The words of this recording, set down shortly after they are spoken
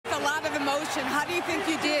lot of emotion. How do you think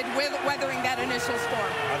you did with weathering that initial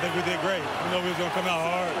storm? I think we did great. We know we was going to come out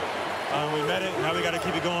hard. We met it. Now we got to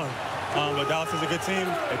keep it going. But Dallas is a good team.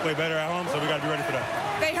 They play better at home, so we got to be ready for that.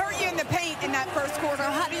 They hurt you in the paint in that first quarter.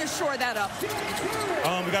 How do you shore that up?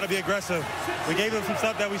 We got to be aggressive. We gave them some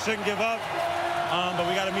stuff that we shouldn't give up, but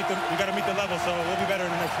we got to meet the level. So we'll be better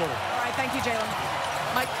in the next quarter. All right, thank you, Jalen.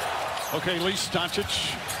 Mike. Okay, Lise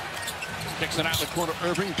Doncic kicks it out in the corner.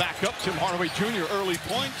 Irving back up. Tim Hardaway Jr. early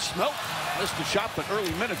points. Nope, missed the shot, but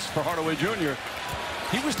early minutes for Hardaway Jr.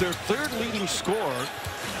 He was their third leading scorer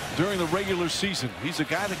during the regular season. He's a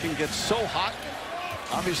guy that can get so hot.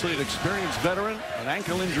 Obviously an experienced veteran. An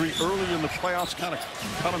ankle injury early in the playoffs kind of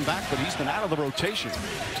cut him back, but he's been out of the rotation.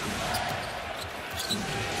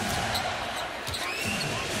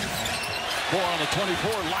 4 on the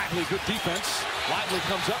 24. Lively, good defense. Lively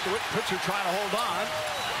comes up to it. Pritchard trying to hold on.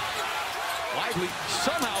 Lively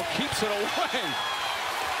somehow keeps it away.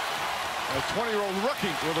 A 20-year-old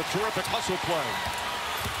rookie with a terrific hustle play.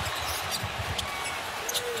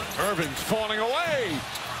 Irving's falling away.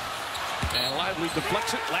 And Lively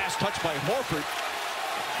deflects it. Last touch by Horford.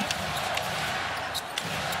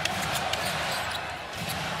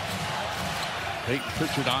 Peyton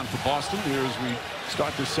Pritchard on for Boston here as we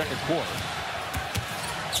start the second quarter.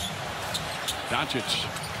 Doncic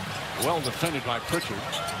well defended by Pritchard.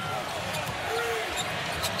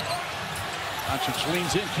 Doncic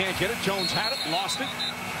leans in, can't get it. Jones had it, lost it.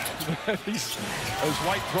 As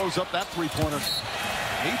White throws up that three-pointer.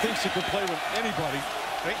 He thinks he can play with anybody.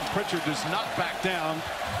 Peyton Pritchard does not back down.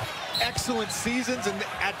 Excellent seasons, and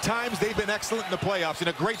at times they've been excellent in the playoffs, and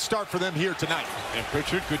a great start for them here tonight. And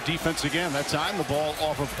Pritchard, good defense again. That time the ball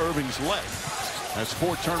off of Irving's leg. That's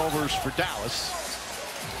 4 turnovers for Dallas.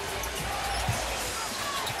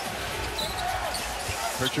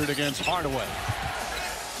 Pritchard against Hardaway.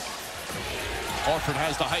 Horford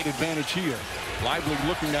has the height advantage here. Lively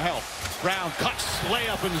looking to help. Brown cuts,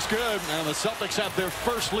 layup, and is good. And the Celtics have their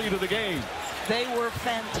first lead of the game. They were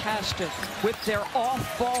fantastic with their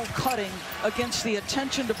off-ball cutting against the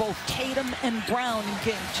attention to both Tatum and Brown in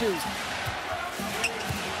game 2.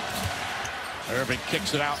 Irving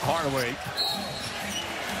kicks it out. Hardaway.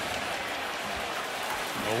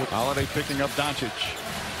 Holiday picking up Doncic.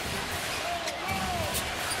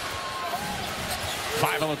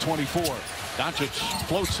 5 on the 24. Doncic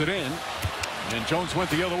floats it in. And Jones went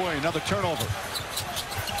the other way. Another turnover.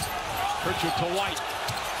 Pritchard to White.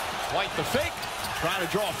 White the fake. Trying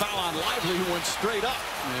to draw a foul on Lively, who went straight up.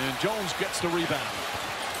 And Jones gets the rebound.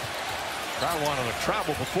 Crowd wanted to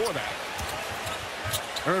travel before that.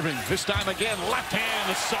 Irving, this time again, left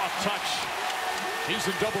hand, a soft touch. He's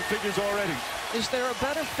in double figures already. Is there a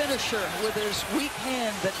better finisher with his weak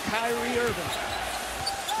hand than Kyrie Irving?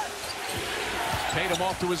 Tatum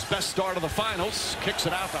off to his best start of the finals. Kicks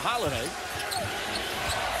it out to Holiday.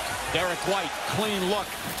 Derek White, clean look.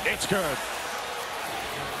 It's good.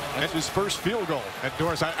 That's his first field goal. And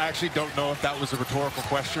Doris, I actually don't know if that was a rhetorical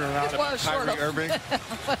question or not about Kyrie Irving.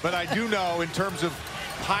 But I do know in terms of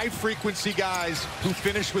high-frequency guys who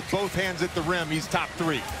finish with both hands at the rim, he's top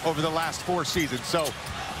 3 over the last 4 seasons. So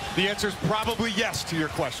the answer is probably yes to your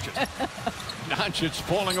question. Doncic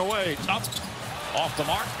falling away. Up, off the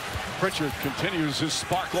mark. Pritchard continues his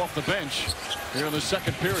spark off the bench here in the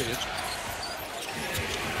second period.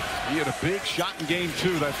 He had a big shot in game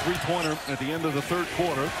 2, that three-pointer at the end of the third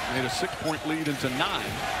quarter. Made a 6-point lead into 9.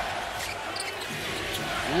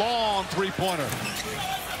 Long three-pointer.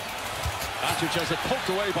 Doncic has it poked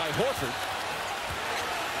away by Horford.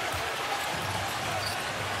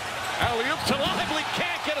 Alley-oop to Lively,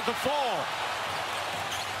 can't get it to fall.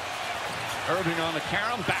 Irving on the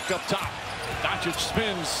carom, back up top. Doncic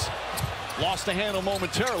spins, lost the handle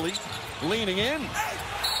momentarily, leaning in.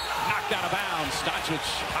 Knocked out of bounds.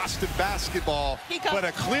 Doncic. Boston basketball, but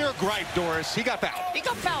a clear gripe, Doris. He got fouled. He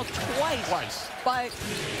got fouled twice. By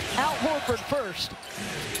Al Horford first.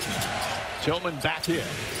 Tillman back in.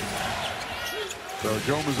 So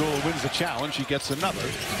Joe Mazzulla wins the challenge. He gets another.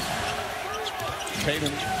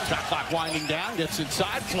 Tatum, shot clock winding down, gets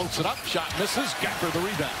inside, floats it up, shot misses, Gaffer the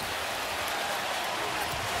rebound.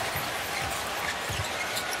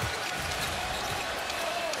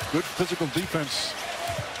 Good physical defense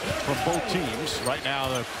from both teams. Right now,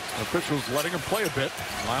 the officials letting him play a bit,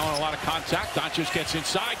 allowing a lot of contact. Doncic gets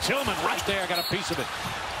inside. Tillman right there, got a piece of it.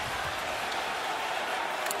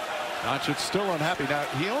 Doncic still unhappy. Now,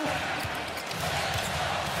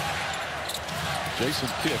 Jason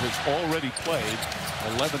Kidd has already played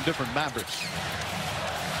 11 different Mavericks.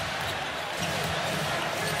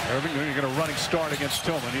 Irving going to get a running start against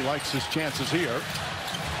Tillman. He likes his chances here.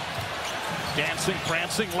 Dancing,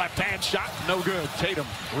 prancing, left-hand shot, no good. Tatum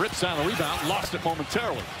rips down the rebound, lost it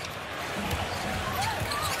momentarily.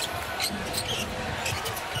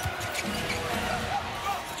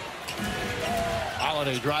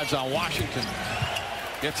 Holiday drives on Washington.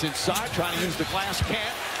 Gets inside, trying to use the glass,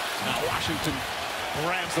 can't. Now Washington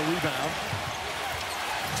grabs the rebound.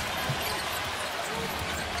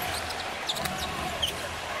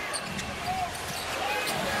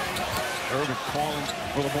 Irving calling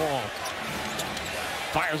for the ball.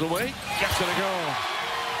 Fires away, gets it to go.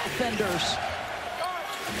 Defenders.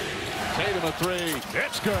 Tatum a three.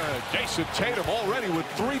 It's good. Jason Tatum already with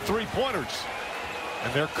 3 3-pointers.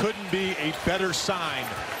 And there couldn't be a better sign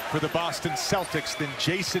for the Boston Celtics than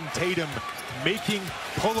Jason Tatum making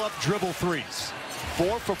pull-up dribble threes.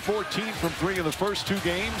 4 for 14 from 3 in the first 2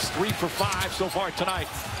 games. 3 for 5 so far tonight.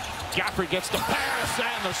 Gafford gets the pass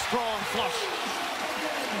and the strong flush.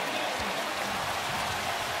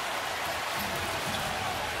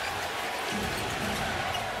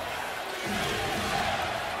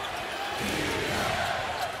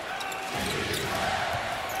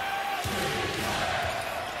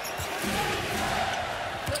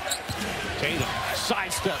 Tatum,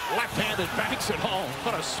 sidestep, left-handed, banks it home.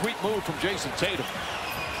 What a sweet move from Jason Tatum.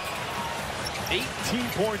 18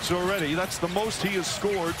 points already. That's the most he has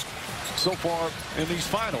scored so far in these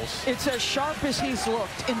finals. It's as sharp as he's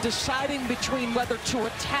looked in deciding between whether to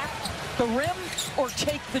attack the rim or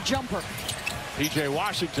take the jumper. P.J.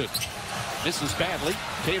 Washington misses badly.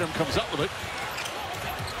 Tatum comes up with it.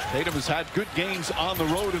 Tatum has had good games on the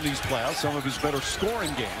road in these playoffs, some of his better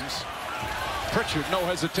scoring games. Pritchard, no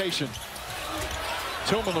hesitation.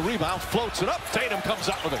 Tillman the rebound, floats it up. Tatum comes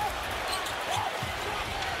up with it.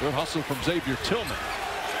 Good hustle from Xavier Tillman.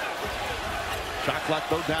 Shot clock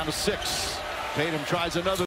though down to 6. Tatum tries another.